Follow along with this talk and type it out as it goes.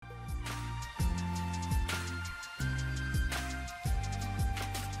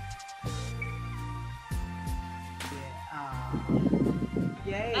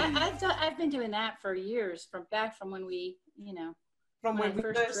Yay. I've been doing that for years, from when we, From when I when we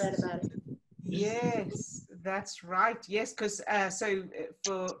first read first, about it. yes, that's right. Yes, because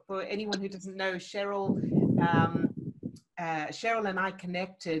for anyone who doesn't know, um, Cheryl and I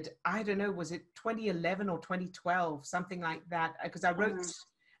connected, I don't know, was it 2011 or 2012, something like that? Because I wrote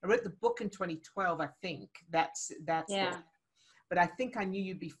the book in 2012, I think. That's the, Yeah. but I think I knew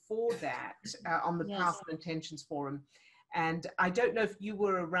you before that on the Yes. Powerful Intentions Forum. And I don't know if you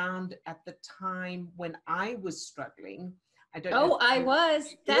were around at the time when I was struggling. I don't know. Oh, I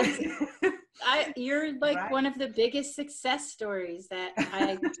was. You're like Right. one of the biggest success stories that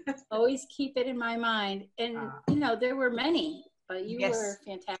I always keep it in my mind. And, there were many, but you Yes. were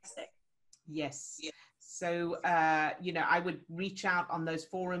fantastic. Yes. So, I would reach out on those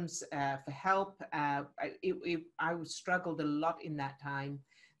forums for help. I struggled a lot in that time.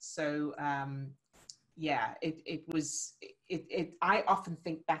 So, yeah, I often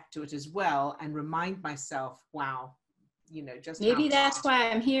think back to it as well and remind myself, wow, just how Maybe far. that's why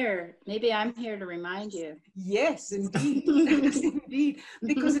I'm here. Maybe I'm here to remind you. Yes, indeed. Indeed.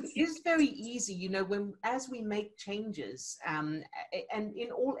 Because it is very easy, as we make changes, and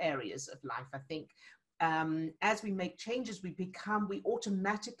in all areas of life, I think, as we make changes, we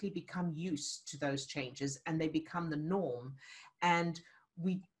automatically become used to those changes and they become the norm. And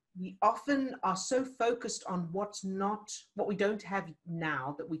we often are so focused on what we don't have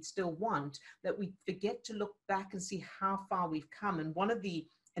now that we still want, that we forget to look back and see how far we've come. And one of the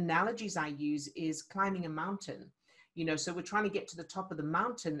analogies I use is climbing a mountain. So we're trying to get to the top of the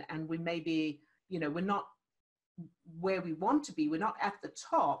mountain and we maybe, we're not where we want to be. We're not at the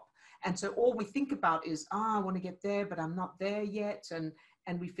top. And so all we think about is, I want to get there, but I'm not there yet.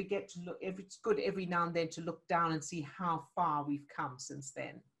 And we forget to look, it's good every now and then to look down and see how far we've come since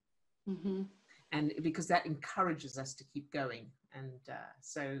then. Mm-hmm. And because that encourages us to keep going. And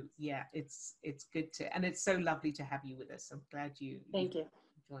so, yeah, it's good and it's so lovely to have you with us. I'm glad you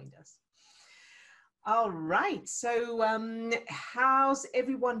joined us. All right. So how's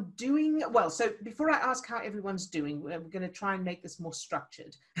everyone doing? Well, so before I ask how everyone's doing, we're going to try and make this more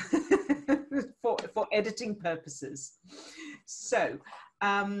structured for editing purposes. So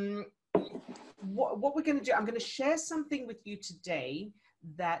what we're going to do, I'm going to share something with you today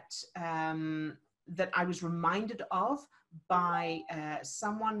that that I was reminded of by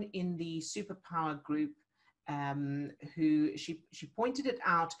someone in the Superpower group, who she pointed it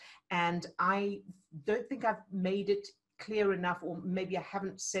out, and I don't think I've made it clear enough, or maybe I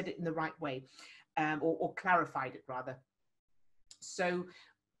haven't said it in the right way, or clarified it rather. So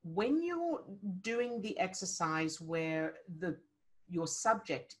when you're doing the exercise where your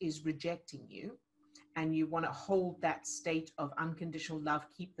subject is rejecting you, and you want to hold that state of unconditional love,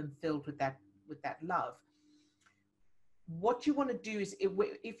 keep them filled with that love, what you want to do is,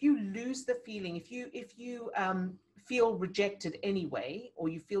 if you lose the feeling, if you feel rejected anyway, or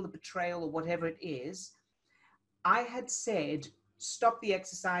you feel the betrayal or whatever it is, I had said, stop the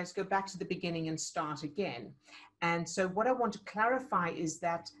exercise, go back to the beginning and start again. And so what I want to clarify is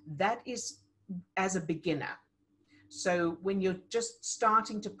that is as a beginner. So when you're just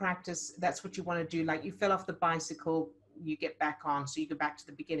starting to practice, that's what you want to do. Like, you fell off the bicycle, you get back on, so you go back to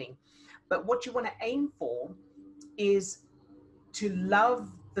the beginning. But what you want to aim for is to love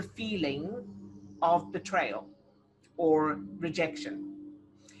the feeling of betrayal or rejection.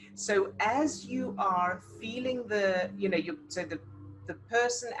 So as you are feeling the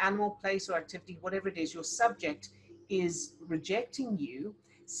person, animal, place, or activity, whatever it is, your subject is rejecting you,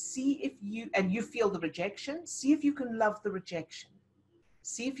 and you feel the rejection, see if you can love the rejection.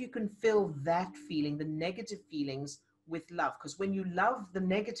 See if you can fill that feeling, the negative feelings, with love. Because when you love the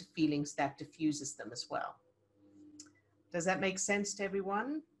negative feelings, that diffuses them as well. Does that make sense to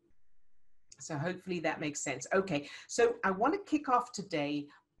everyone? So hopefully that makes sense. Okay, so I want to kick off today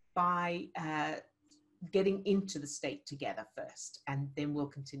by getting into the state together first, and then we'll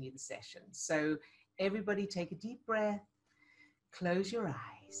continue the session. So everybody take a deep breath, close your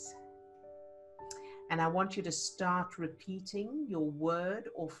eyes, and I want you to start repeating your word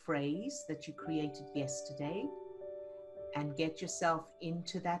or phrase that you created yesterday, and get yourself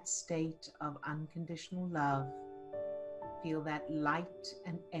into that state of unconditional love. Feel that light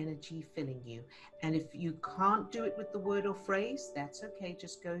and energy filling you. And if you can't do it with the word or phrase, that's okay.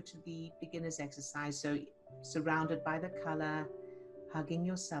 Just go to the beginner's exercise. So surrounded by the color, hugging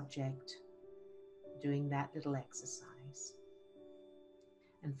your subject, doing that little exercise.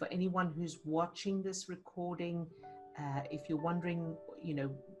 And for anyone who's watching this recording, if you're wondering,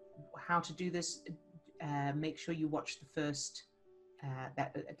 how to do this, make sure you watch the first,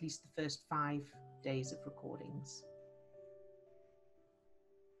 at least the first 5 days of recordings.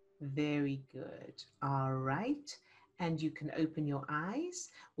 Very good. All right. And you can open your eyes.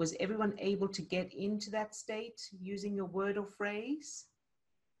 Was everyone able to get into that state using your word or phrase?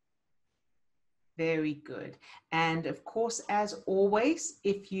 Very good. And of course, as always,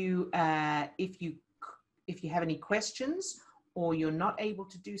 if you have any questions or you're not able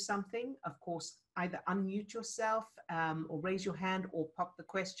to do something, of course, either unmute yourself or raise your hand or pop the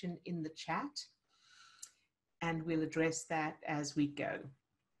question in the chat, and we'll address that as we go.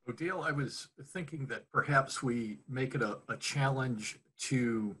 Odile, I was thinking that perhaps we make it a challenge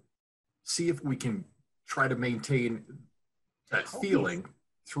to see if we can try to maintain that feeling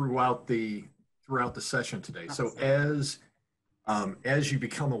throughout the session today. So as you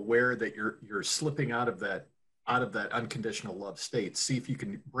become aware that you're slipping out of that unconditional love state, see if you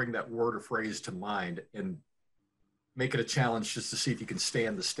can bring that word or phrase to mind and make it a challenge just to see if you can stay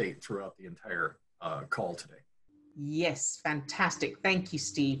in the state throughout the entire call today. Yes, fantastic. Thank you,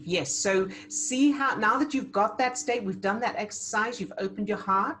 Steve. Yes, so see how, now that you've got that state, we've done that exercise, you've opened your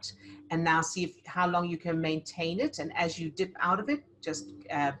heart, and now see how long you can maintain it. And as you dip out of it, just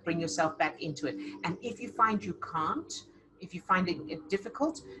bring yourself back into it. And if you find you can't, if you find it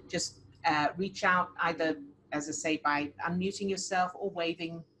difficult, just reach out either, as I say, by unmuting yourself or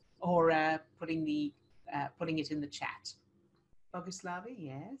waving or putting it in the chat. Boguslavi,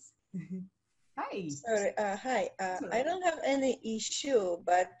 yes. Hi. Sorry, hi. I don't have any issue,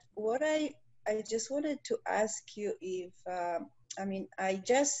 but what I just wanted to ask you if, I mean, I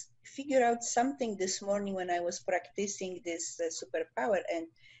just figured out something this morning when I was practicing this superpower and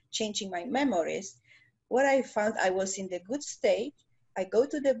changing my memories. What I found, I was in the good state. I go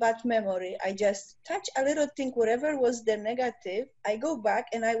to the bad memory. I just touch a little thing, whatever was the negative. I go back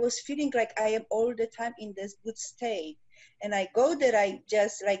and I was feeling like I am all the time in this good state. And I go there, I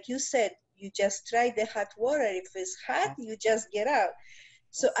just, like you said, you just try the hot water. If it's hot, you just get out.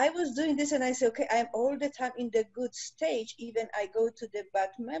 So I was doing this and I said, okay, I'm all the time in the good stage, even I go to the bad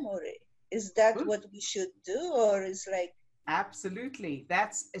memory. Is that what we should do, or is like? Absolutely.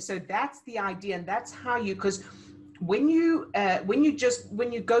 That's the idea, and that's how you, because when you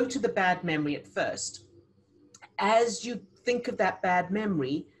go to the bad memory at first, as you think of that bad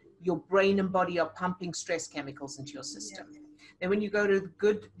memory, your brain and body are pumping stress chemicals into your system. Yeah. Then when you go to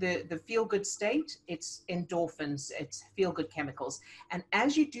the feel-good state, it's endorphins, it's feel-good chemicals. And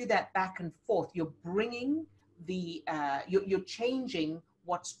as you do that back and forth, you're bringing you're changing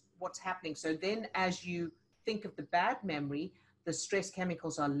what's happening. So then as you think of the bad memory, the stress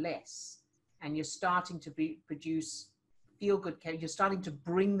chemicals are less, and you're starting to produce feel-good, you're starting to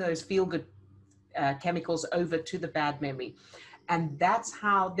bring those feel-good chemicals over to the bad memory. And that's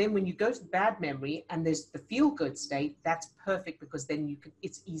how, then when you go to the bad memory and there's the feel-good state, that's perfect, because then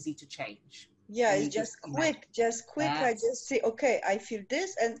it's easy to change. Yeah, it's just quick. I just say, okay, I feel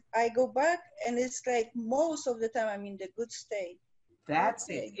this, and I go back, and it's like most of the time I'm in the good state. That's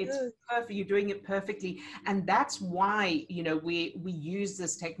it. It's perfect. You're doing it perfectly. And that's why, we use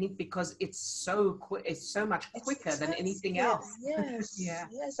this technique, because it's so quick. It's so much quicker than anything else. Yes. Yeah.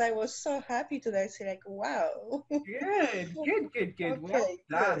 Yes. I was so happy today. It's like, wow. Good. Okay, well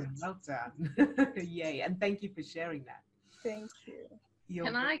done. Well done. Yay. And thank you for sharing that. Thank you.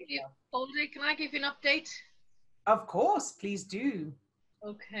 Can I give you an update? Of course, please do.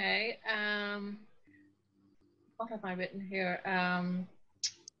 Okay. What have I written here?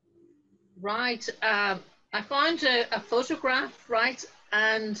 Right. I found a photograph, right?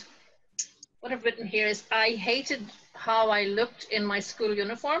 And what I've written here is, I hated how I looked in my school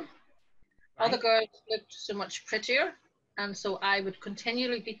uniform. Right. Other girls looked so much prettier, and so I would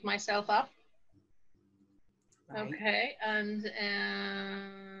continually beat myself up. Right. Okay. And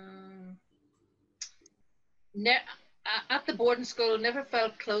at the boarding school, never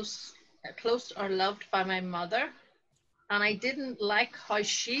felt close or loved by my mother, and I didn't like how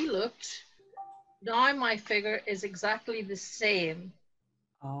she looked. Now my figure is exactly the same.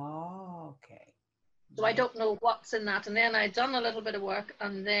 Oh, okay. So I don't know what's in that. And then I'd done a little bit of work,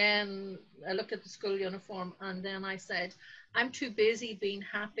 and then I looked at the school uniform, and then I said, I'm too busy being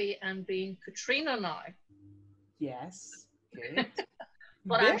happy and being Katrina now. Yes. Good.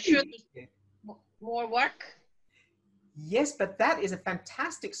 But I'm sure there's more work. Yes, but that is a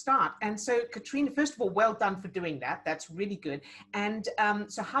fantastic start. And so, Katrina, first of all, well done for doing that. That's really good. And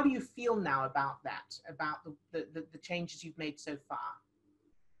so how do you feel now about that, about the changes you've made so far?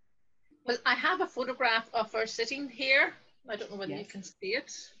 Well, I have a photograph of her sitting here. I don't know whether you can see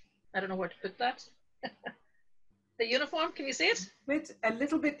it. I don't know where to put that. The uniform, can you see it? A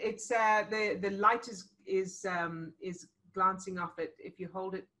little bit. It's the light is glancing off it. If you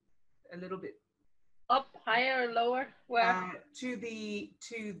hold it a little bit. Up, higher, or lower? Where?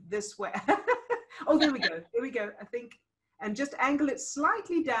 To this way. Oh, there we go. There we go. I think, and just angle it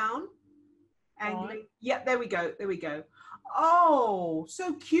slightly down. Angling. Yeah, there we go. There we go. Oh,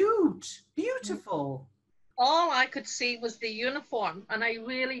 so cute. Beautiful. All I could see was the uniform, and I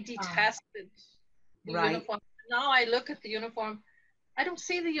really detested the uniform. Now I look at the uniform, I don't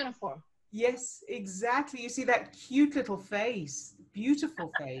see the uniform. Yes, exactly. You see that cute little face.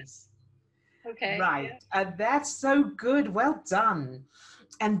 Beautiful face. Okay. Right. That's so good. Well done.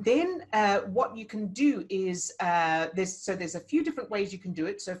 And then what you can do is there's a few different ways you can do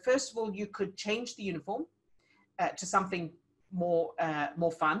it. So first of all, you could change the uniform to something more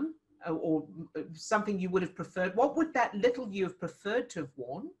fun or something you would have preferred. What would that little you have preferred to have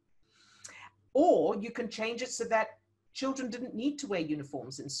worn? Or you can change it so that children didn't need to wear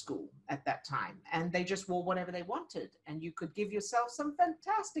uniforms in school at that time, and they just wore whatever they wanted, and you could give yourself some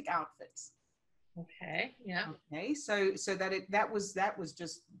fantastic outfits. Okay. Yeah. Okay. So that was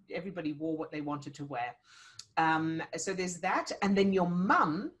just everybody wore what they wanted to wear. So there's that, and then your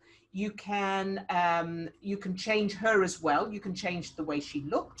mum, you can change her as well. You can change the way she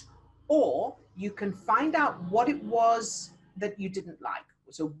looked, or you can find out what it was that you didn't like.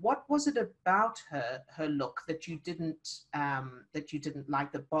 So what was it about her look that you didn't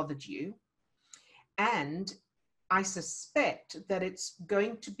like, that bothered you? And I suspect that it's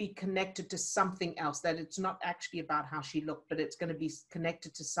going to be connected to something else, that it's not actually about how she looked, but it's going to be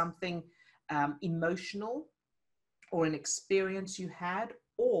connected to something emotional, or an experience you had,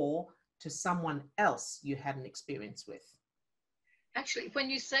 or to someone else you had an experience with. Actually, when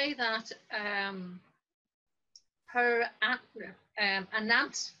you say that, her aunt,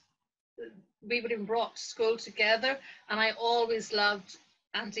 we would have brought to school together, and I always loved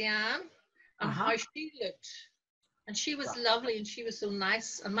Auntie Anne and how she looked. And she was lovely, and she was so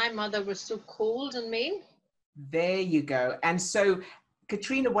nice, and my mother was so cold and mean. There you go. And so,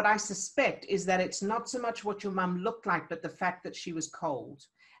 Katrina, what I suspect is that it's not so much what your mum looked like, but the fact that she was cold.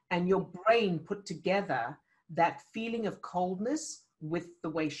 And your brain put together that feeling of coldness with the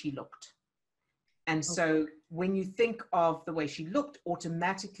way she looked. And so when you think of the way she looked,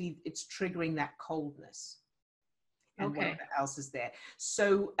 automatically it's triggering that coldness. And whatever else is there.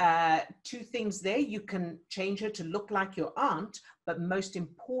 So two things there. You can change her to look like your aunt, but most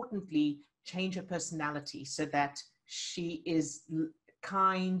importantly, change her personality so that she is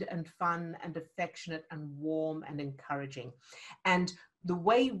kind and fun and affectionate and warm and encouraging. And the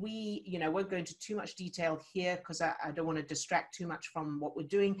way we, won't go into too much detail here because I don't want to distract too much from what we're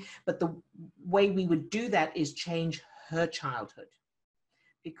doing, but the way we would do that is change her childhood.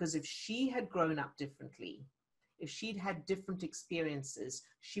 Because if she had grown up differently, if she'd had different experiences,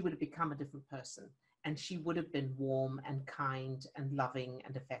 she would have become a different person, and she would have been warm and kind and loving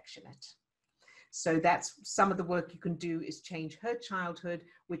and affectionate. So that's some of the work you can do, is change her childhood,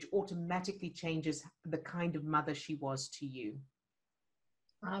 which automatically changes the kind of mother she was to you.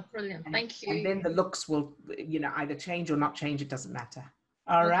 Oh, brilliant. Thank you. And then the looks will, either change or not change. It doesn't matter.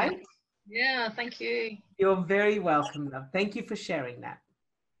 All right. Yeah, thank you. You're very welcome, love. Thank you for sharing that.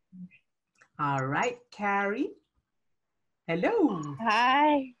 All right, Carrie. Hello.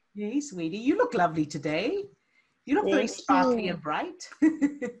 Hi. Hey, sweetie. You look lovely today. You look very sparkly and bright.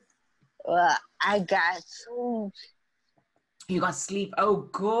 Well, I got sleep. You got sleep. Oh,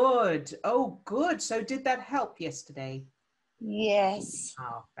 good. Oh, good. So did that help yesterday? Yes.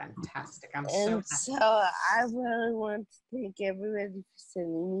 Oh, fantastic. I'm so happy. So I really want to thank everybody for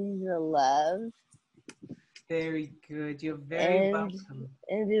sending me the love. Very good. You're very welcome.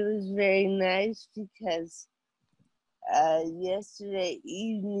 And it was very nice because yesterday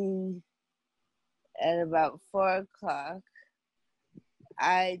evening at about 4 o'clock,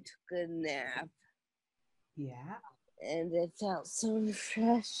 I took a nap. Yeah. And I felt so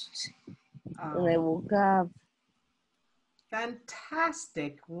refreshed when I woke up.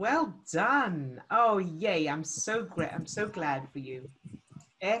 Fantastic. Well done. Oh, yay. I'm so great. I'm so glad for you.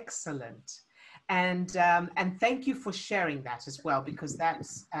 Excellent. And thank you for sharing that as well, because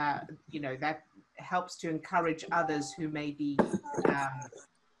that's, that helps to encourage others who may be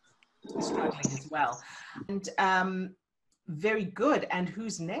struggling as well. And very good. And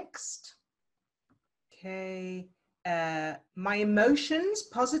who's next? Okay. My emotions,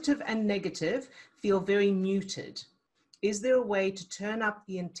 positive and negative, feel very muted. Is there a way to turn up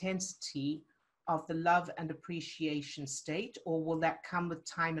the intensity of the love and appreciation state, or will that come with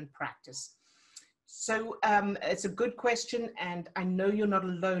time and practice? So it's a good question, and I know you're not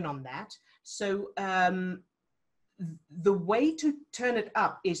alone on that. So the way to turn it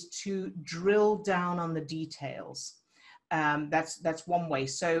up is to drill down on the details. That's one way.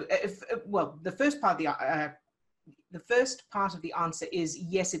 So well, the first part of the answer is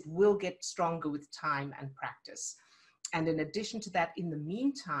yes, it will get stronger with time and practice. And in addition to that, in the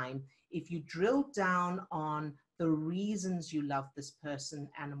meantime, if you drill down on the reasons you love this person,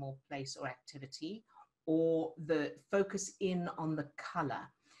 animal, place, or activity, or the focus in on the color.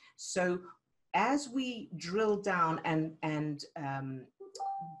 So as we drill down and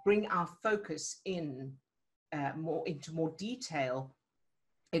bring our focus in into more detail,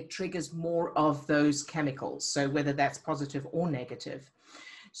 it triggers more of those chemicals. So whether that's positive or negative.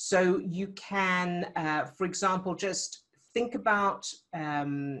 So you can, for example, just think about,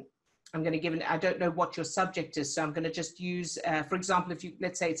 I'm going to give I don't know what your subject is, so I'm going to just use, for example, if you,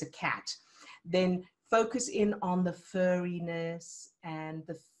 let's say it's a cat, then focus in on the furriness and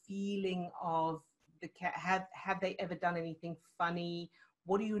the feeling of the cat. Have they ever done anything funny?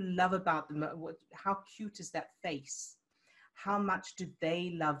 What do you love about them? How cute is that face? How much do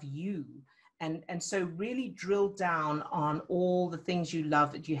they love you? And so really drill down on all the things you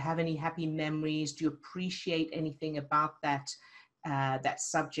love. Do you have any happy memories? Do you appreciate anything about that, that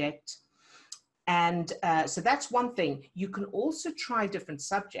subject? And so that's one thing. You can also try different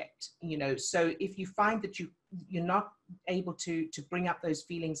subject, you know, so if you find that you're not able to bring up those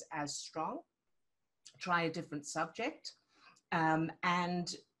feelings as strong, try a different subject.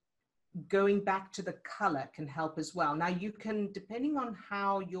 And going back to the color can help as well. Now you can, depending on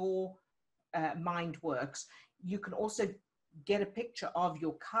how your mind works, you can also get a picture of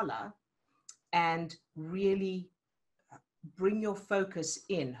your color and really bring your focus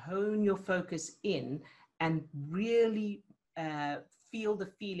in, hone your focus in, and really feel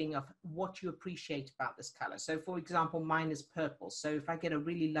the feeling of what you appreciate about this color. So for example, mine is purple. So if I get a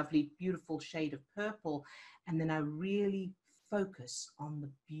really lovely, beautiful shade of purple, and then I really focus on the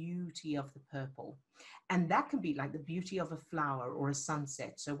beauty of the purple, and that can be like the beauty of a flower or a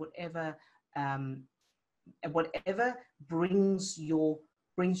sunset. So whatever brings your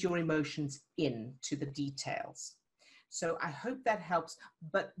emotions in to the details. So I hope that helps,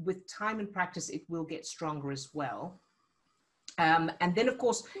 but with time and practice, it will get stronger as well. And then of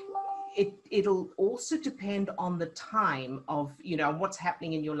course, it'll also depend on the time of, you know, what's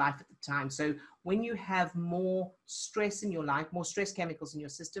happening in your life at the time. So when you have more stress in your life, more stress chemicals in your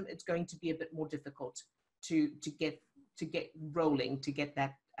system, it's going to be a bit more difficult to get rolling, to get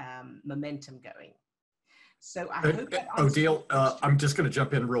that momentum going. So I hope that Odile, I'm just going to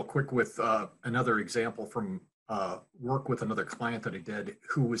jump in real quick with another example from work with another client that I did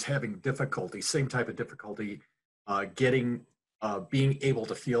who was having difficulty, same type of difficulty, being able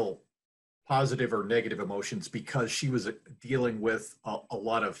to feel positive or negative emotions because she was dealing with a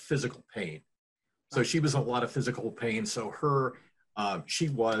lot of physical pain. So she was in a lot of physical pain. So she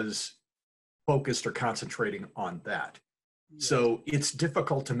was focused or concentrating on that. Yes. So it's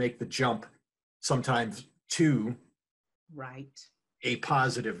difficult to make the jump sometimes to a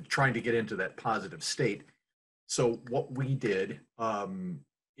positive, trying to get into that positive state. So what we did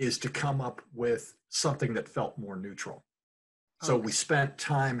is to come up with something that felt more neutral. So we spent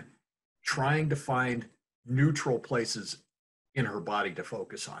time trying to find neutral places in her body to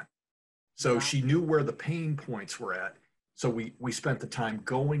focus on. So she knew where the pain points were at. So we spent the time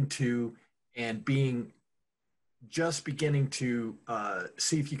going to and beginning to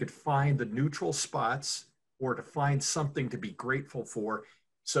see if you could find the neutral spots or to find something to be grateful for.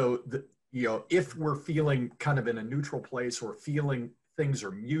 So if we're feeling kind of in a neutral place or feeling things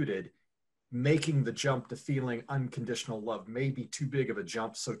are muted, making the jump to feeling unconditional love may be too big of a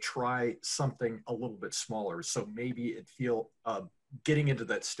jump. So try something a little bit smaller. So maybe getting into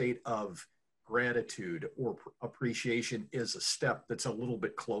that state of gratitude or appreciation is a step that's a little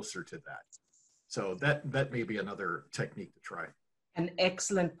bit closer to that. So that may be another technique to try. An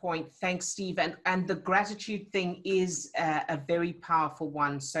excellent point. Thanks, Steve. And the gratitude thing is a very powerful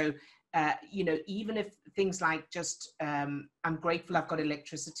one. So, even if things like just, I'm grateful I've got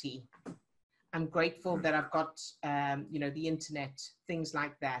electricity. I'm grateful that I've got, the internet, things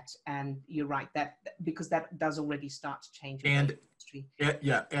like that. And you're right, because that does already start to change. And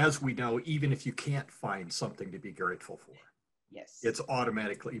as we know, even if you can't find something to be grateful for, yes, it's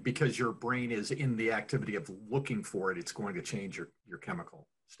automatically, because your brain is in the activity of looking for it, it's going to change your chemical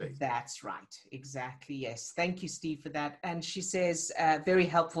state. That's right. Exactly. Yes. Thank you, Steve, for that. And she says, very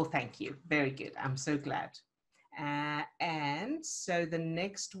helpful. Thank you. Very good. I'm so glad. And so the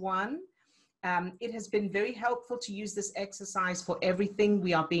next one, it has been very helpful to use this exercise for everything.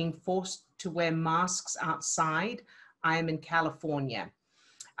 We are being forced to wear masks outside. I am in California.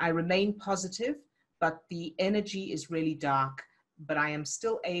 I remain positive, but the energy is really dark. but I am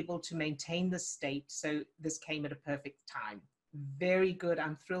still able to maintain the state. So this came at a perfect time. Very good.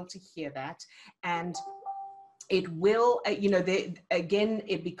 I'm thrilled to hear that. And it will, again,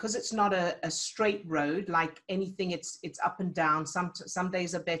 because it's not a straight road like anything, it's up and down. Some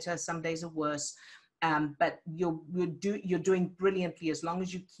days are better, some days are worse. But you're doing brilliantly as long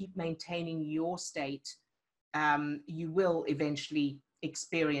as you keep maintaining your state. You will eventually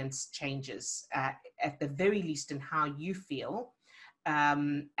experience changes, at the very least in how you feel,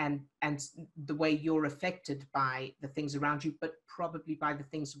 and the way you're affected by the things around you, but probably by the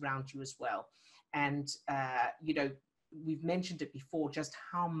things around you as well. And we've mentioned it before, just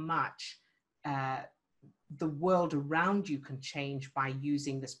how much the world around you can change by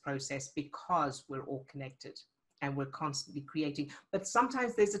using this process, because we're all connected and we're constantly creating. But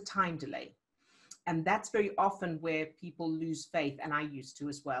sometimes there's a time delay. And that's very often where people lose faith, and I used to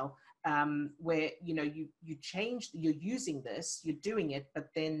as well, where, you change, you're using this, you're doing it, but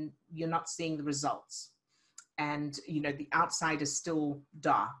then you're not seeing the results. And, the outside is still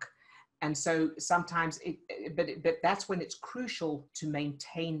dark. And so sometimes but that's when it's crucial to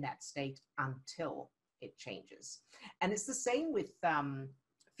maintain that state until it changes. And it's the same with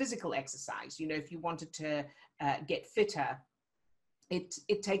physical exercise. If you wanted to get fitter,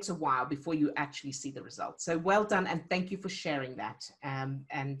 it takes a while before you actually see the results. So well done, and thank you for sharing that.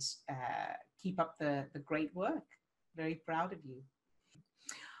 And keep up the great work. Very proud of you.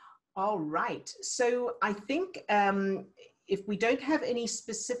 All right. So I think if we don't have any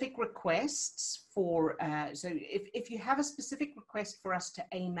specific requests for, so if you have a specific request for us to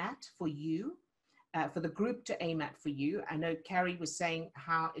aim at for you, for the group to aim at for you, I know Carrie was saying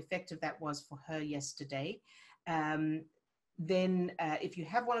how effective that was for her yesterday. Then if you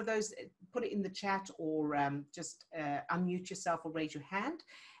have one of those, put it in the chat, or just unmute yourself or raise your hand.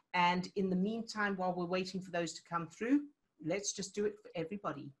 And in the meantime, while we're waiting for those to come through, let's just do it for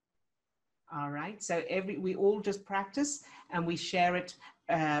everybody. All right, so we all just practice and we share it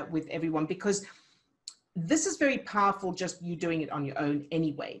with everyone, because this is very powerful, just you doing it on your own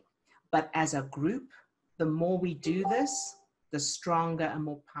anyway. But as a group, the more we do this, the stronger and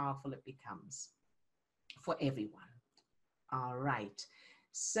more powerful it becomes for everyone. All right,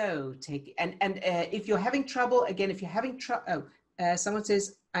 so if you're having trouble, again, if you're having trouble, someone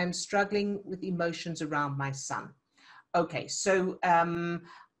says, I'm struggling with emotions around my son. Okay, so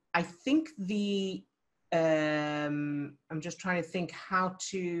I think I'm just trying to think how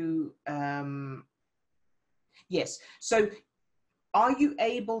to, yes. So are you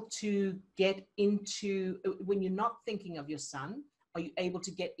able to get into, when you're not thinking of your son, are you able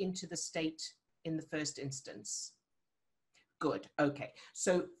to get into the state in the first instance? Good, okay.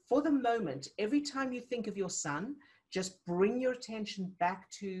 So for the moment, every time you think of your son, just bring your attention back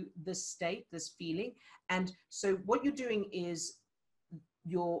to this state, this feeling. And so what you're doing is,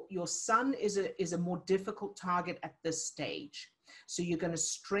 your son is a more difficult target at this stage. So you're going to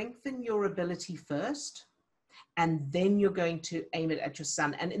strengthen your ability first, and then you're going to aim it at your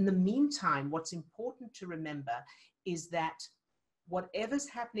son. And in the meantime, what's important to remember is that whatever's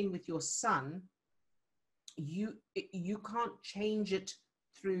happening with your son, you can't change it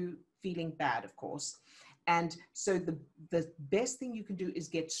through feeling bad, of course. And so the best thing you can do is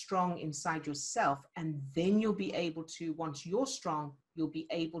get strong inside yourself, and then you'll be able to, once you're strong, you'll be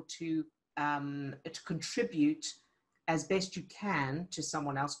able to contribute as best you can to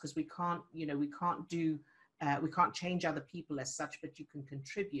someone else, because we can't change other people as such, but you can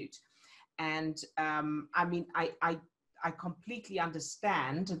contribute. And I mean, I completely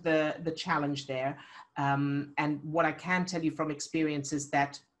understand the challenge there. And what I can tell you from experience is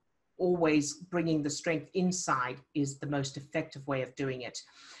that always bringing the strength inside is the most effective way of doing it.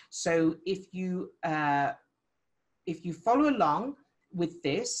 So if you follow along with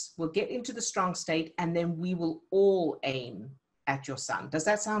this, we'll get into the strong state, and then we will all aim at your son. Does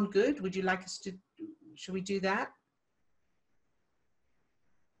that sound good? Would you like us to, should we do that?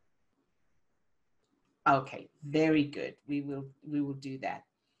 Okay, very good. We will do that.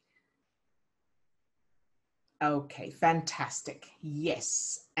 Okay, fantastic.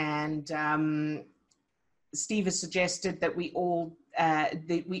 Yes, and Steve has suggested that we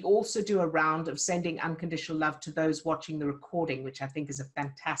also do a round of sending unconditional love to those watching the recording, which I think is a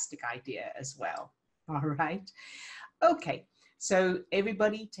fantastic idea as well. All right. Okay, so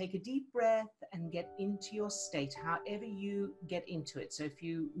everybody take a deep breath and get into your state, however you get into it. So if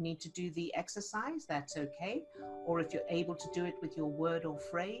you need to do the exercise, that's okay. Or if you're able to do it with your word or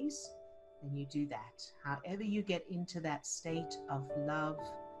phrase, then you do that. However you get into that state of love,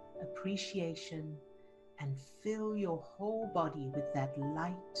 appreciation, and fill your whole body with that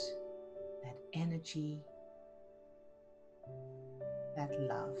light, that energy. that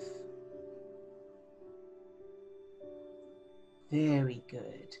love. Very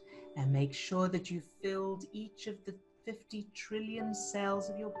good. And make sure that you filled each of the 50 trillion cells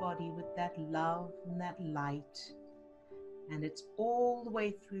of your body with that love and that light. And it's all the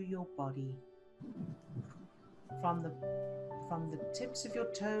way through your body, from the tips of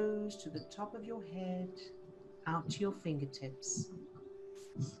your toes to the top of your head, out to your fingertips.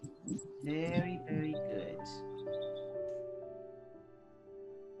 Very, very good.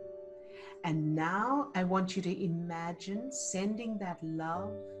 And now I want you to imagine sending that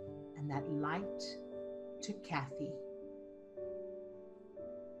love and that light to Kathy.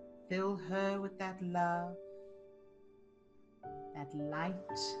 Fill her with that love, that light,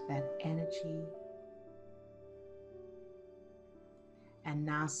 that energy. And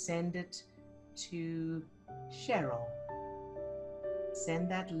now send it to Cheryl.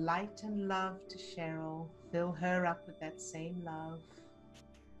 Send that light and love to Cheryl. Fill her up with that same love.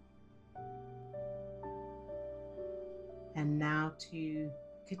 And now to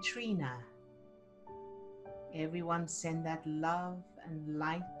Katrina. Everyone send that love and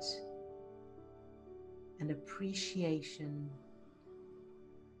light and appreciation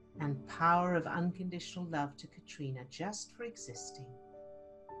and power of unconditional love to Katrina, just for existing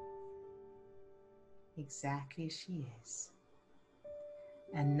exactly as she is.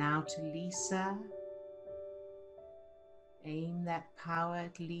 And now to Lisa. Aim that power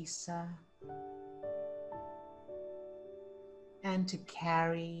at Lisa. And to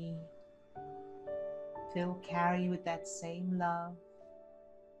Carrie. Fill Carrie with that same love.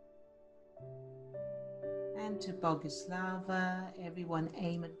 And to Boguslava, everyone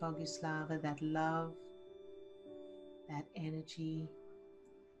aim at Boguslava, that love, that energy,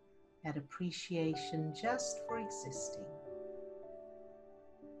 that appreciation just for existing.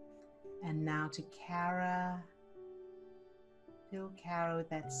 And now to Kara, fill Kara with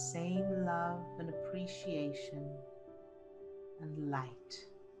that same love and appreciation and light.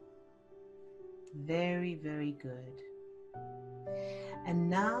 Very, very good. And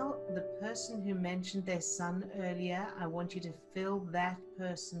now the person who mentioned their son earlier, I want you to fill that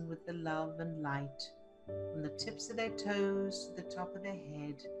person with the love and light from the tips of their toes to the top of their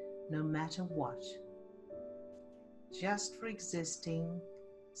head, no matter what. Just for existing,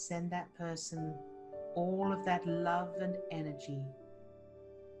 send that person all of that love and energy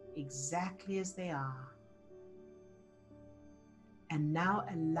exactly as they are. And now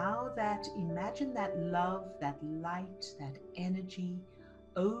allow that, imagine that love, that light, that energy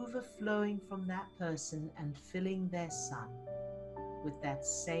overflowing from that person and filling their son with that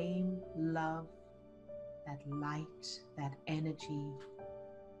same love, that light, that energy,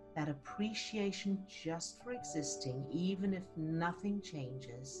 that appreciation just for existing, even if nothing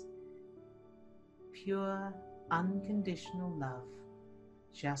changes. Pure, unconditional love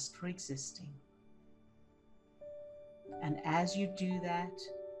just for existing. And as you do that,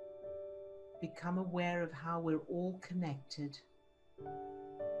 become aware of how we're all connected.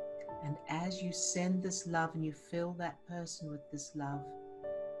 And as you send this love and you fill that person with this love,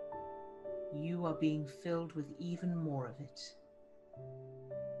 you are being filled with even more of it.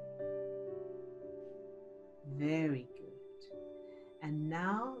 Very good. And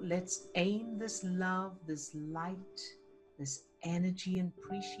now let's aim this love, this light, this energy and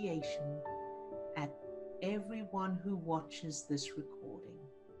appreciation at everyone who watches this recording.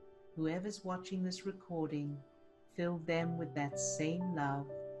 Whoever's watching this recording, fill them with that same love,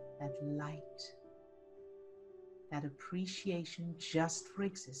 that light, that appreciation just for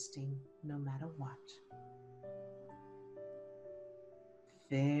existing, no matter what.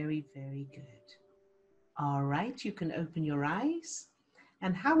 Very, very good. All right, you can open your eyes.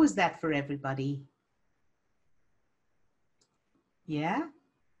 And how was that for everybody? Yeah?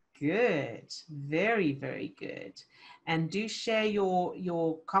 Good. Very, very good. And do share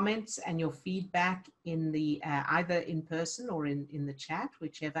your comments and your feedback in the either in person or in the chat,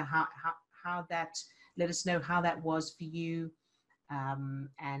 whichever, how that, let us know how that was for you,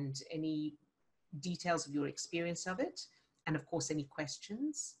 and any details of your experience of it. And of course, any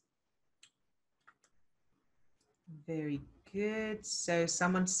questions. Very good. So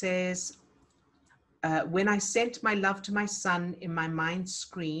someone says, when I sent my love to my son in my mind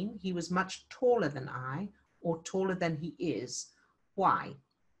screen, he was much taller than I, or taller than he is. Why?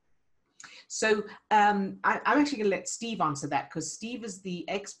 So I'm actually going to let Steve answer that, because Steve is the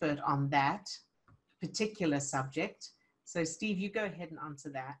expert on that particular subject. So Steve, you go ahead and answer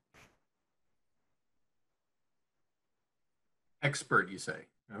that. Expert, you say?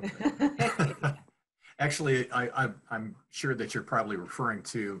 Okay. Actually, I'm sure that you're probably referring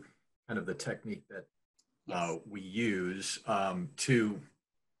to kind of the technique that Yes. we use to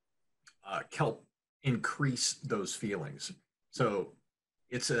help increase those feelings. So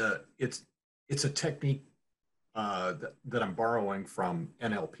it's a technique that I'm borrowing from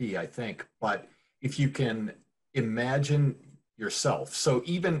NLP, I think. But if you can imagine yourself, so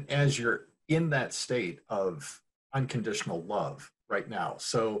even as you're in that state of unconditional love right now,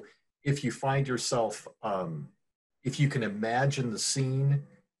 so if you find yourself, if you can imagine the scene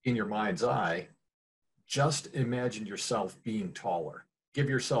in your mind's eye, just imagine yourself being taller. Give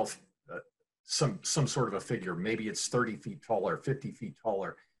yourself some sort of a figure. Maybe it's 30 feet taller, 50 feet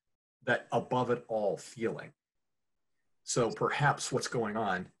taller, that above it all feeling. So perhaps what's going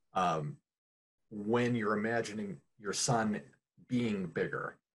on when you're imagining your son being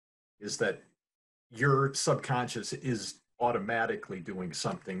bigger is that your subconscious is automatically doing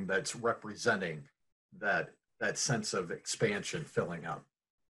something that's representing that sense of expansion filling up.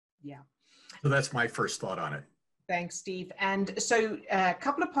 Yeah. So that's my first thought on it. Thanks, Steve. And so a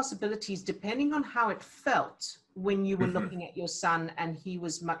couple of possibilities, depending on how it felt when you were looking at your son and he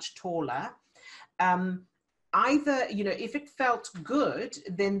was much taller. Either, you know, if it felt good,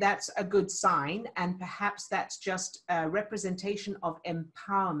 then that's a good sign. And perhaps that's just a representation of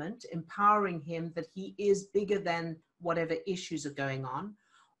empowerment, empowering him that he is bigger than whatever issues are going on.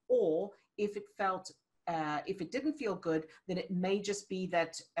 Or if it felt, if it didn't feel good, then it may just be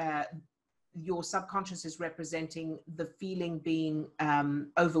that your subconscious is representing the feeling being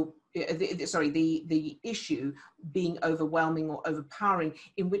the issue being overwhelming or overpowering,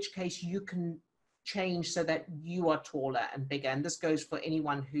 in which case you can change so that you are taller and bigger. And this goes for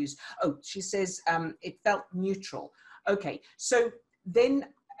anyone who's, she says it felt neutral. Okay, so then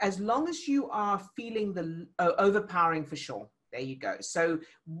as long as you are feeling the overpowering, for sure, there you go. So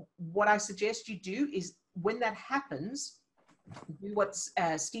what I suggest you do is when that happens, do what's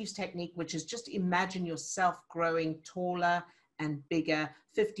Steve's technique, which is just imagine yourself growing taller and bigger,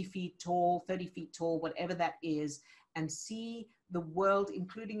 50 feet tall, 30 feet tall, whatever that is, and see the world,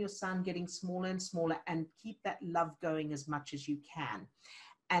 including your son, getting smaller and smaller, and keep that love going as much as you can.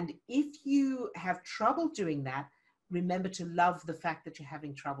 And if you have trouble doing that, remember to love the fact that you're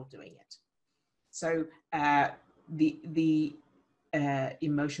having trouble doing it. So the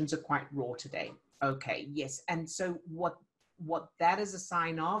emotions are quite raw today. Okay, yes. And so what that is a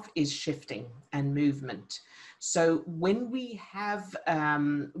sign of is shifting and movement. So when we have,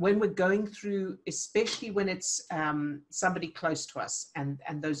 when we're going through, especially when it's somebody close to us and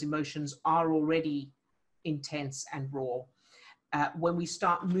those emotions are already intense and raw, when we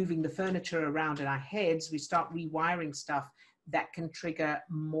start moving the furniture around in our heads, we start rewiring stuff that can trigger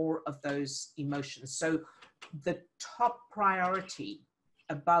more of those emotions. So the top priority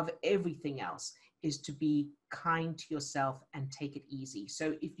above everything else is to be kind to yourself and take it easy.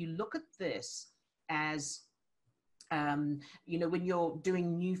 So if you look at this as, you know, when you're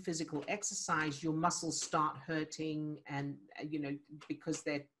doing new physical exercise, your muscles start hurting and, you know, because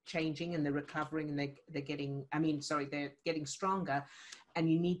they're changing and they're recovering and they're getting, they're getting stronger,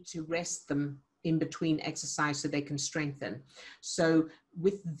 and you need to rest them in between exercise so they can strengthen. So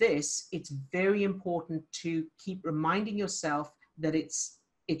with this, it's very important to keep reminding yourself that it's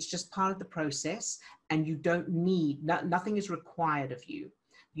just part of the process, and you don't need, nothing is required of you.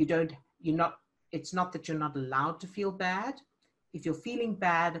 It's not that you're not allowed to feel bad. If you're feeling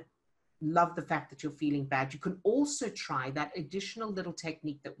bad, love the fact that you're feeling bad. You can also try that additional little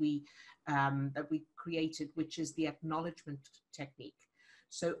technique that we created, which is the acknowledgement technique.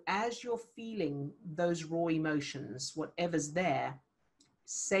 So as you're feeling those raw emotions, whatever's there,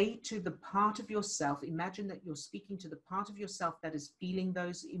 say to the part of yourself, imagine that you're speaking to the part of yourself that is feeling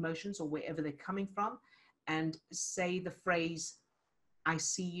those emotions or wherever they're coming from, and say the phrase, I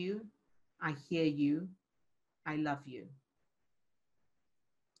see you, I hear you, I love you.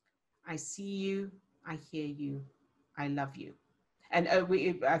 I see you, I hear you, I love you. And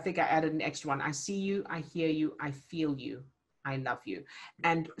I think I added an extra one. I see you, I hear you, I feel you, I love you.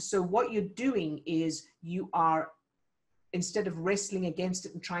 And so what you're doing is you are, instead of wrestling against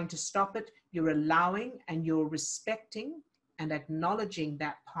it and trying to stop it, you're allowing and you're respecting and acknowledging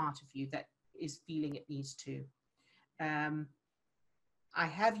that part of you that is feeling it needs to. I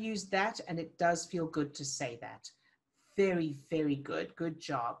have used that, and it does feel good to say that. Very, very good. Good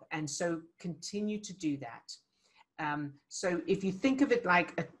job. And so continue to do that. So if you think of it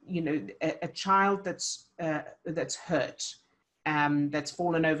like a child that's hurt, that's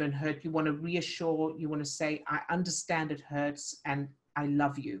fallen over and hurt, you want to reassure, you want to say, I understand it hurts and I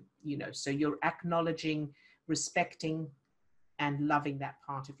love you, so you're acknowledging, respecting, and loving that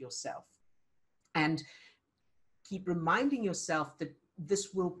part of yourself. And keep reminding yourself that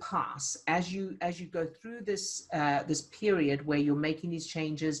this will pass as you go through this this period where you're making these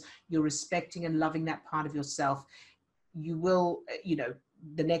changes, you're respecting and loving that part of yourself. You will, you know,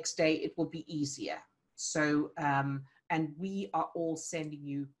 the next day it will be easier. So, and we are all sending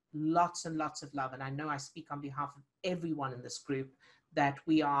you lots and lots of love. And I know I speak on behalf of everyone in this group that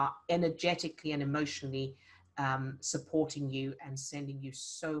we are energetically and emotionally supporting you and sending you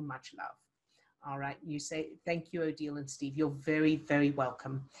so much love. All right. You say, thank you, Odile and Steve. You're very, very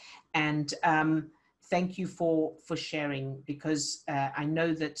welcome. And thank you for sharing, because I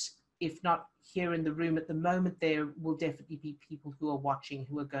know that if not here in the room at the moment, there will definitely be people who are watching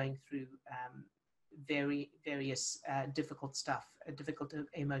who are going through various difficult stuff, difficult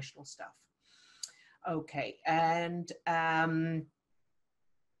emotional stuff. Okay. And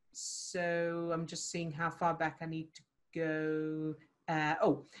so I'm just seeing how far back I need to go.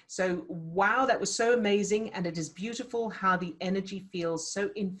 So wow, that was so amazing. And it is beautiful how the energy feels so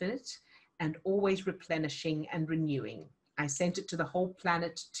infinite and always replenishing and renewing. I sent it to the whole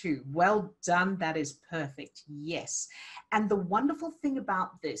planet too. Well done. That is perfect. Yes. And the wonderful thing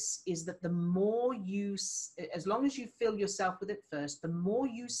about this is that the more you, as long as you fill yourself with it first, the more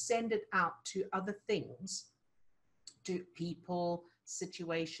you send it out to other things, to people,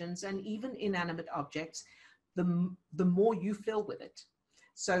 situations, and even inanimate objects, the more you fill with it.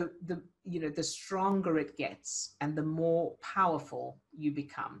 So the stronger it gets and the more powerful you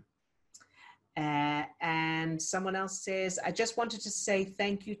become. And someone else says, I just wanted to say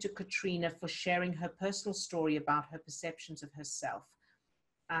thank you to Katrina for sharing her personal story about her perceptions of herself.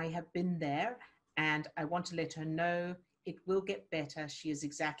 I have been there and I want to let her know it will get better. She is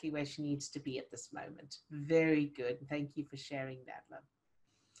exactly where she needs to be at this moment. Very good. Thank you for sharing that, love.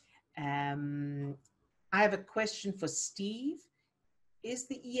 I have a question for Steve. Is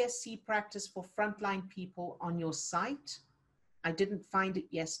the ESC practice for frontline people on your site? I didn't find it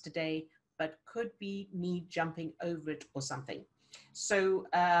yesterday, but could be me jumping over it or something. So,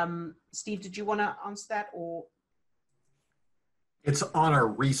 Steve, did you want to answer that, or? It's on our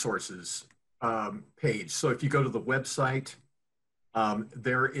resources page. So if you go to the website,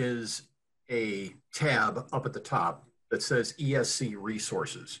 there is a tab up at the top that says ESC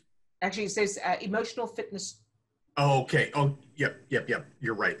resources. Actually, it says emotional fitness. Oh, okay. Oh, yep.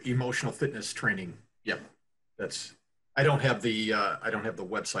 You're right. Emotional fitness training. Yep. I don't have the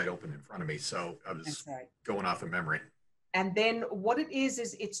website open in front of me, so I was going off of memory. And then what it is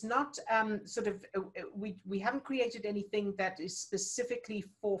it's not we haven't created anything that is specifically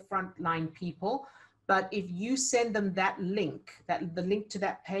for frontline people, but if you send them that link, the link to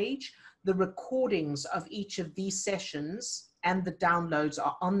that page, the recordings of each of these sessions and the downloads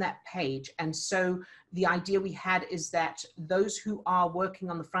are on that page. And so the idea we had is that those who are working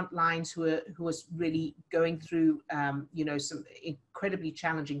on the front lines, who are really going through, some incredibly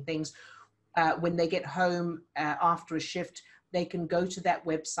challenging things, when they get home after a shift, they can go to that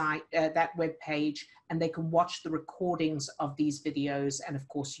website, that web page, and they can watch the recordings of these videos and of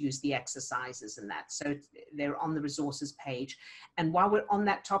course use the exercises and that. So they're on the resources page. And while we're on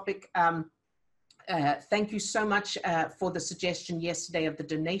that topic, thank you so much for the suggestion yesterday of the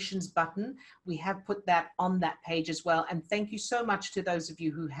donations button. We have put that on that page as well. And thank you so much to those of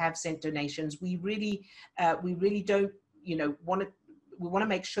you who have sent donations. We really don't, we want to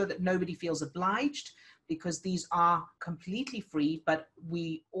make sure that nobody feels obliged, because these are completely free, but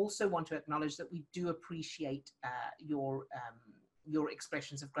we also want to acknowledge that we do appreciate your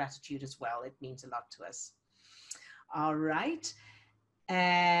expressions of gratitude as well. It means a lot to us. All right.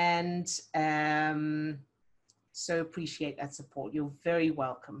 And so appreciate that support. You're very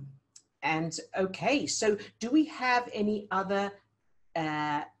welcome. And okay, so do we have any other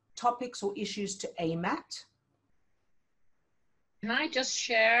topics or issues to aim at? Can I just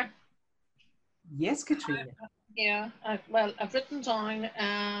share? Yes, Katrina. I've written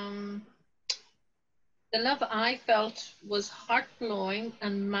down the love I felt was heart-blowing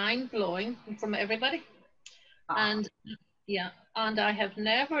and mind-blowing from everybody. And and I have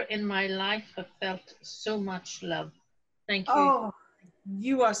never in my life have felt so much love. Thank you. Oh,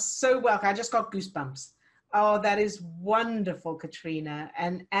 you are so welcome. I just got goosebumps. Oh, that is wonderful, Katrina.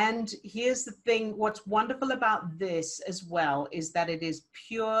 And here's the thing, what's wonderful about this as well is that it is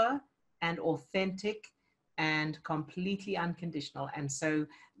pure and authentic and completely unconditional.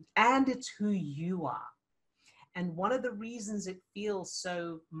 And it's who you are. And one of the reasons it feels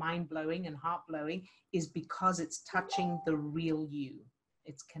so mind-blowing and heart-blowing is because it's touching the real you.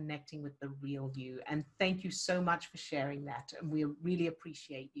 It's connecting with the real you. And thank you so much for sharing that. And we really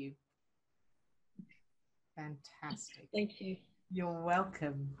appreciate you. Fantastic. Thank you. You're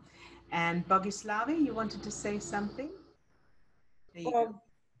welcome. And Bogislavi, you wanted to say something? There you go.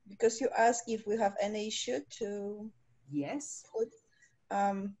 Because you asked if we have any issue to Yes. put,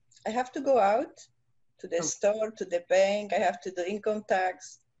 I have to go out to the store, to the bank. I have to do income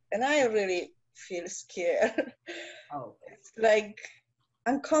tax, and I really feel scared. Oh, It's like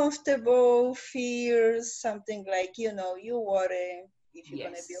uncomfortable, fears, something like, you worry if you're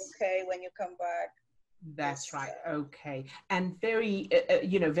going to be okay when you come back. That's right. Okay. And very,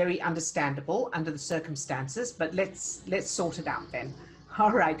 very understandable under the circumstances, but let's sort it out then.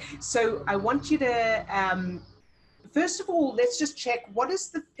 All right. So I want you to, first of all, let's just check what is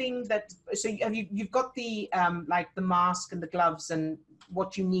the thing that, so you've got the, like the mask and the gloves and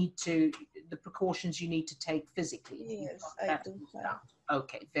what you need to, the precautions you need to take physically. Yes, I do.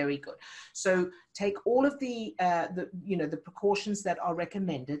 Okay, very good. So take all of the the precautions that are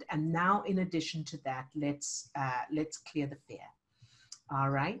recommended, and now in addition to that, let's clear the fear. All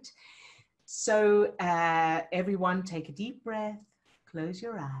right. So everyone, take a deep breath, close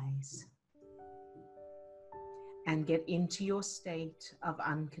your eyes, and get into your state of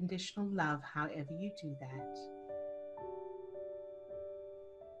unconditional love. However you do that,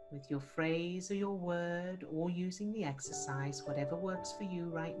 with your phrase or your word, or using the exercise, whatever works for you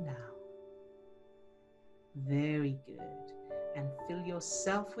right now. Very good. And fill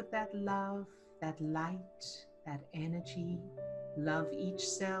yourself with that love, that light, that energy. Love each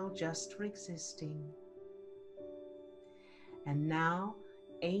cell just for existing. And now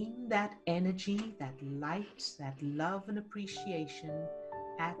aim that energy, that light, that love and appreciation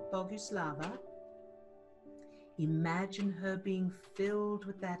at Boguslava. Imagine her being filled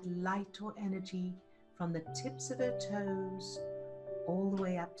with that light or energy from the tips of her toes all the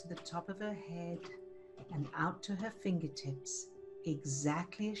way up to the top of her head and out to her fingertips,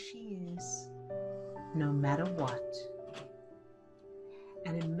 exactly as she is, no matter what.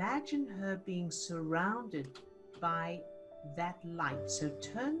 And imagine her being surrounded by that light. So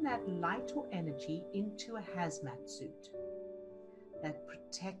turn that light or energy into a hazmat suit that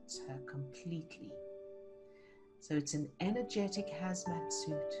protects her completely. So it's an energetic hazmat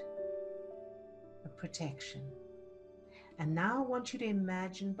suit, a protection. And now I want you to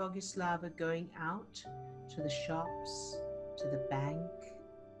imagine Boguslava going out to the shops, to the bank,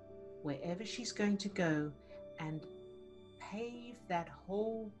 wherever she's going to go, and pave that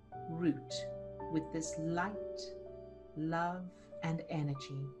whole route with this light, love, and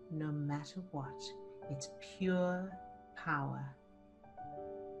energy, no matter what. It's pure power.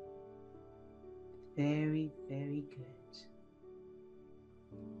 Very, very good.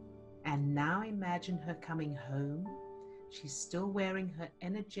 And now imagine her coming home. She's still wearing her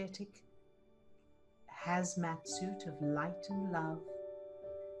energetic hazmat suit of light and love.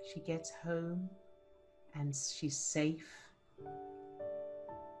 She gets home and she's safe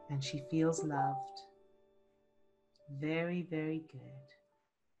and she feels loved. Very, very good.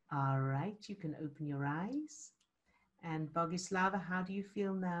 All right, you can open your eyes. And Boguslava, how do you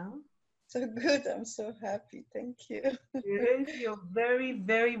feel now? So good. I'm so happy. Thank you. Good. You're very,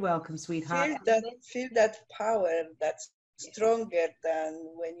 very welcome, sweetheart. Feel that power that's stronger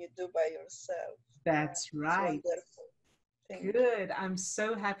than when you do by yourself. That's right. Wonderful. Good. I'm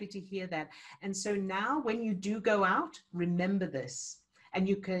so happy to hear that. And so now when you do go out, remember this. And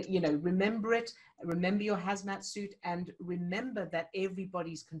you can, remember it, remember your hazmat suit, and remember that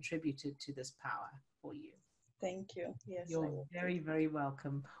everybody's contributed to this power for you. Thank you. Yes. You're very, very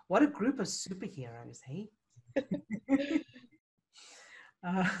welcome. What a group of superheroes, hey?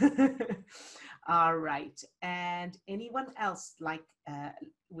 All right. And anyone else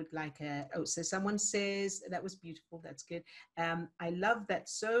would like so someone says, that was beautiful. That's good. I love that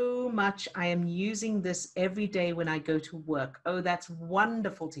so much. I am using this every day when I go to work. Oh, that's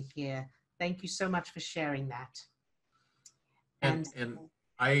wonderful to hear. Thank you so much for sharing that. And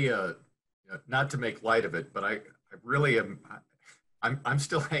I, not to make light of it, but I really am, I'm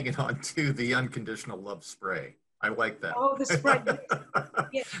still hanging on to the unconditional love spray. I like that. Oh, the spray.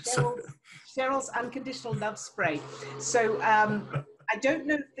 Yes, Cheryl's unconditional love spray. So I don't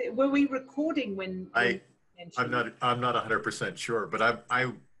know, were we recording when I'm not 100% sure, but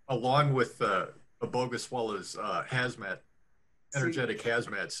I along with Boguslava's hazmat, energetic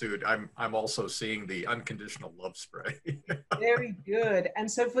hazmat suit, I'm also seeing the unconditional love spray. Very good. And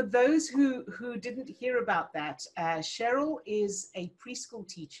so for those who didn't hear about that, Cheryl is a preschool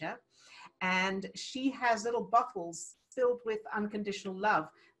teacher, and she has little bottles filled with unconditional love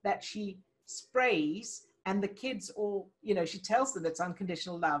that she sprays, and the kids all, she tells them it's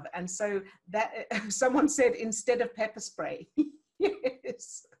unconditional love. And so that someone said, instead of pepper spray.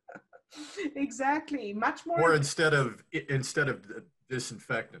 Yes, exactly. Much more. Or instead of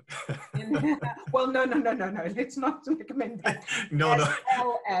disinfectant. Well, no. Let's not recommend that. No, as no.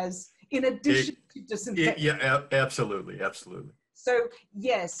 well as in addition to disinfectant. Yeah, absolutely. So,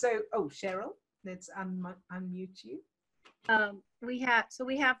 oh, Cheryl, let's unmute you. We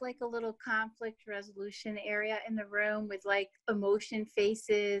have like a little conflict resolution area in the room with like emotion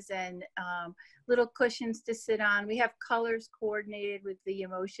faces and little cushions to sit on. We have colors coordinated with the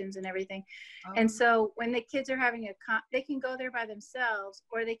emotions and everything. Oh. And so when the kids are having they can go there by themselves,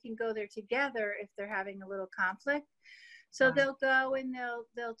 or they can go there together if they're having a little conflict. So they'll go and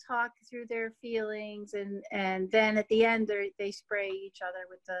they'll talk through their feelings, and then at the end they spray each other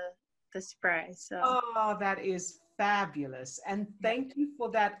with the spray. So that is fabulous, and thank you for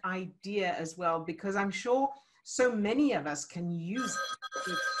that idea as well, because I'm sure so many of us can use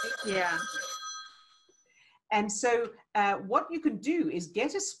it. Yeah. And so what you can do is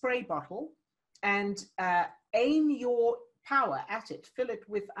get a spray bottle and aim your power at it, fill it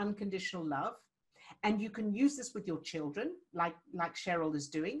with unconditional love. And you can use this with your children, like Cheryl is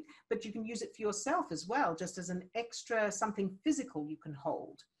doing, but you can use it for yourself as well, just as an extra something physical you can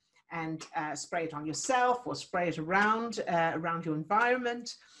hold, and spray it on yourself or spray it around your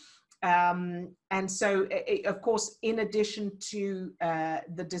environment. And so, of course, in addition to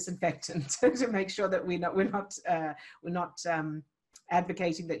the disinfectant, to make sure that we're not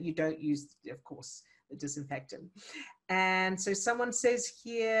advocating that you don't use, of course, the disinfectant. And so someone says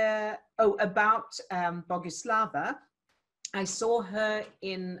here, about Boguslava, I saw her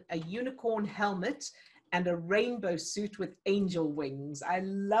in a unicorn helmet and a rainbow suit with angel wings. I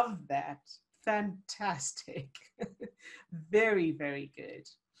love that. Fantastic. Very, very good.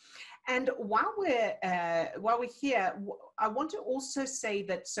 And while we're here, I want to also say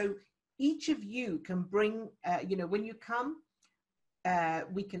that so each of you can bring, when you come,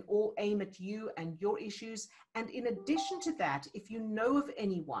 we can all aim at you and your issues. And in addition to that, if you know of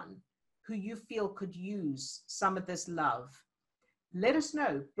anyone who you feel could use some of this love, let us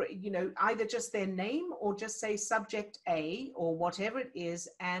know, either just their name or just say subject A or whatever it is.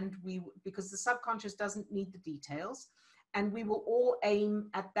 And because the subconscious doesn't need the details, and we will all aim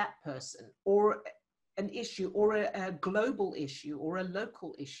at that person or an issue or a global issue or a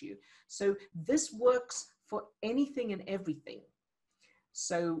local issue. So this works for anything and everything.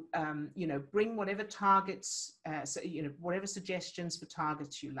 So, bring whatever targets, whatever suggestions for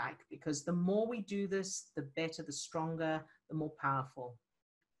targets you like, because the more we do this, the better, the stronger, the more powerful.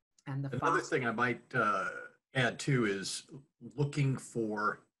 And the Another thing I might add too is looking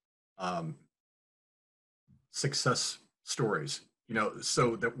for success stories,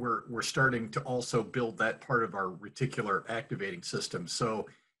 so that we're starting to also build that part of our reticular activating system. So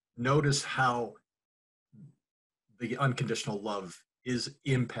notice how the unconditional love is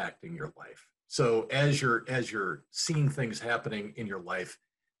impacting your life. So as you're seeing things happening in your life,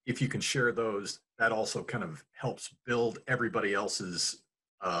 if you can share those, that also kind of helps build everybody else's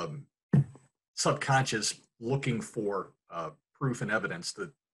subconscious looking for proof and evidence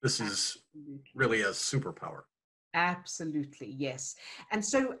that this is really a superpower. Absolutely, yes. And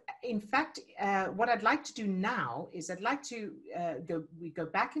so, in fact, what I'd like to do now is I'd like to go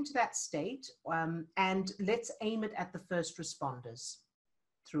back into that state, and let's aim it at the first responders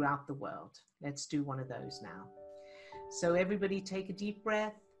throughout the world. Let's do one of those now. So everybody take a deep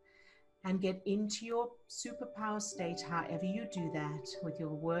breath and get into your superpower state, however you do that, with your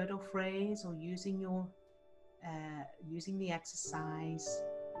word or phrase or using the exercise.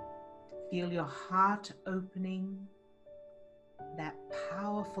 Feel your heart opening, that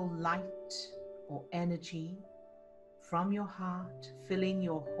powerful light or energy from your heart filling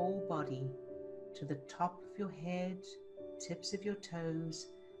your whole body to the top of your head, tips of your toes,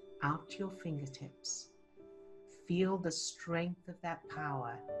 out to your fingertips. Feel the strength of that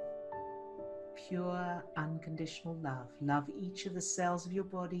power. Pure, unconditional love. Love each of the cells of your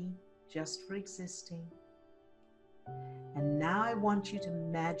body just for existing. And now I want you to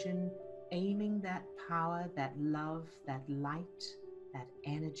imagine aiming that power, that love, that light, that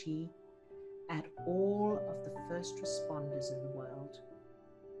energy at all of the first responders in the world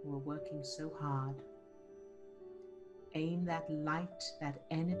who are working so hard. Aim that light, that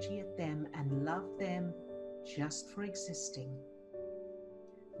energy at them and love them just for existing,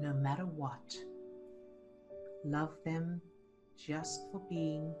 no matter what. Love them just for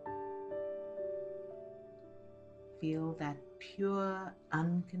being. Feel that pure,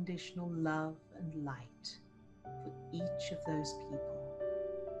 unconditional love and light for each of those people.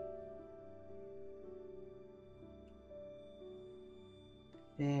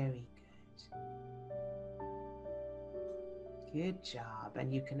 Very good. Good job.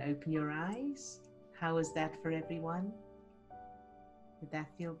 And you can open your eyes. How is that for everyone? Did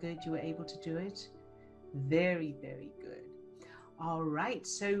that feel good? You were able to do it? Very, very good. All right.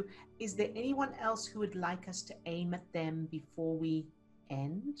 So is there anyone else who would like us to aim at them before we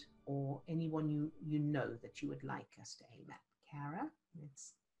end, or anyone you know that you would like us to aim at? Kara?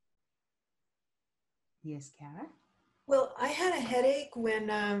 Yes, Kara? Well, I had a headache when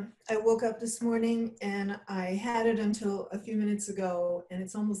I woke up this morning, and I had it until a few minutes ago, and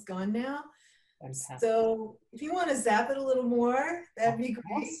it's almost gone now. Fantastic. So if you want to zap it a little more, that'd be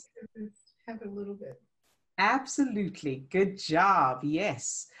great. Have it a little bit. Absolutely. Good job.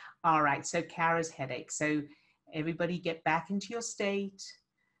 Yes. All right. So Kara's headache. So everybody get back into your state.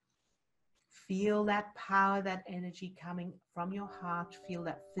 Feel that power, that energy coming from your heart. Feel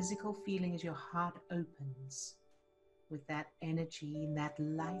that physical feeling as your heart opens with that energy and that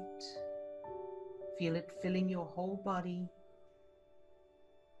light. Feel it filling your whole body.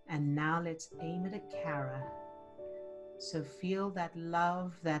 And now let's aim it at Kara. So feel that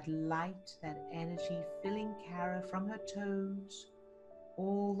love, that light, that energy filling Kara from her toes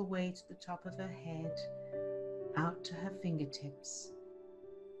all the way to the top of her head, out to her fingertips.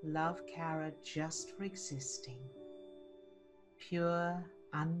 Love Kara just for existing. Pure,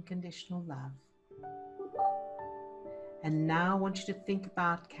 unconditional love. And now I want you to think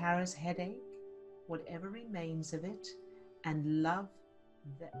about Kara's headache, whatever remains of it, and love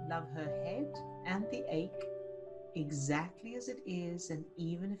her head and the ache exactly as it is, and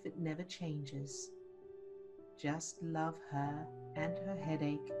even if it never changes. Just love her and her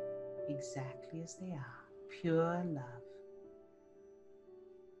headache exactly as they are. Pure love.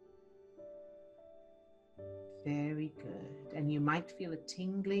 Very good. And you might feel a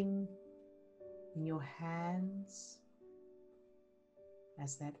tingling in your hands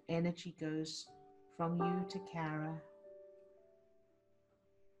as that energy goes from you to Kara.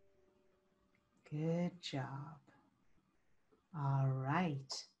 Good job. All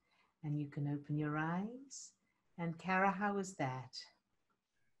right. And you can open your eyes. And Kara, how was that?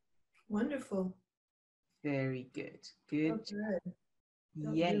 Wonderful. Very good. Good. Felt good.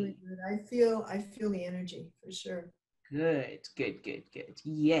 Felt Yay. really good. I feel the energy for sure. Good, good, good, good.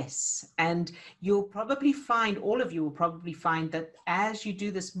 Yes. And you'll probably find, all of you will probably find that as you do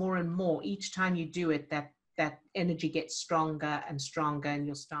this more and more, each time you do it, that energy gets stronger and stronger, and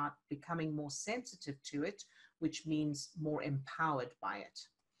you'll start becoming more sensitive to it, which means more empowered by it.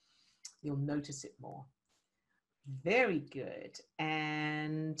 You'll notice it more. Very good.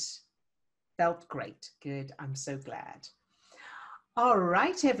 And felt great. Good. I'm so glad. All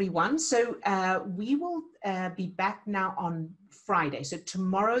right, everyone. So we will be back now on Friday. So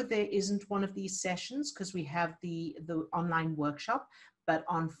tomorrow there isn't one of these sessions because we have the online workshop. But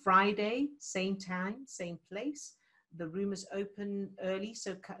on Friday, same time, same place. The room is open early,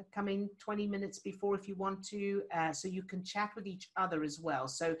 so come in 20 minutes before if you want to, so you can chat with each other as well.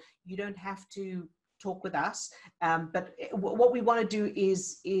 So you don't have to talk with us. But what we want to do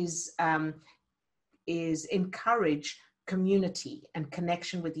is encourage community and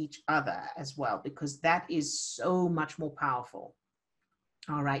connection with each other as well, because that is so much more powerful.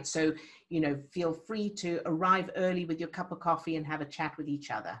 All right, so, feel free to arrive early with your cup of coffee and have a chat with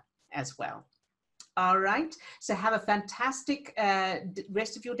each other as well. All right, so have a fantastic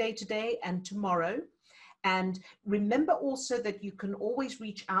rest of your day today and tomorrow. And remember also that you can always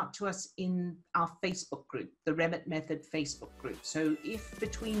reach out to us in our Facebook group, the Remit Method Facebook group. So if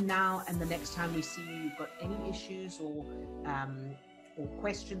between now and the next time we see you, you've got any issues or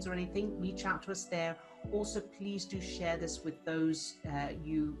questions or anything, reach out to us there. Also, please do share this with those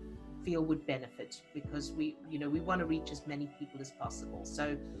you feel would benefit, because we want to reach as many people as possible.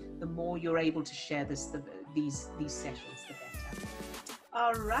 So the more you're able to share this, these sessions, the better.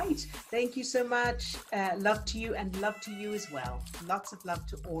 All right. Thank you so much. Love to you, and love to you as well. Lots of love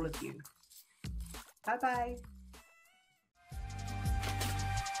to all of you. Bye-bye.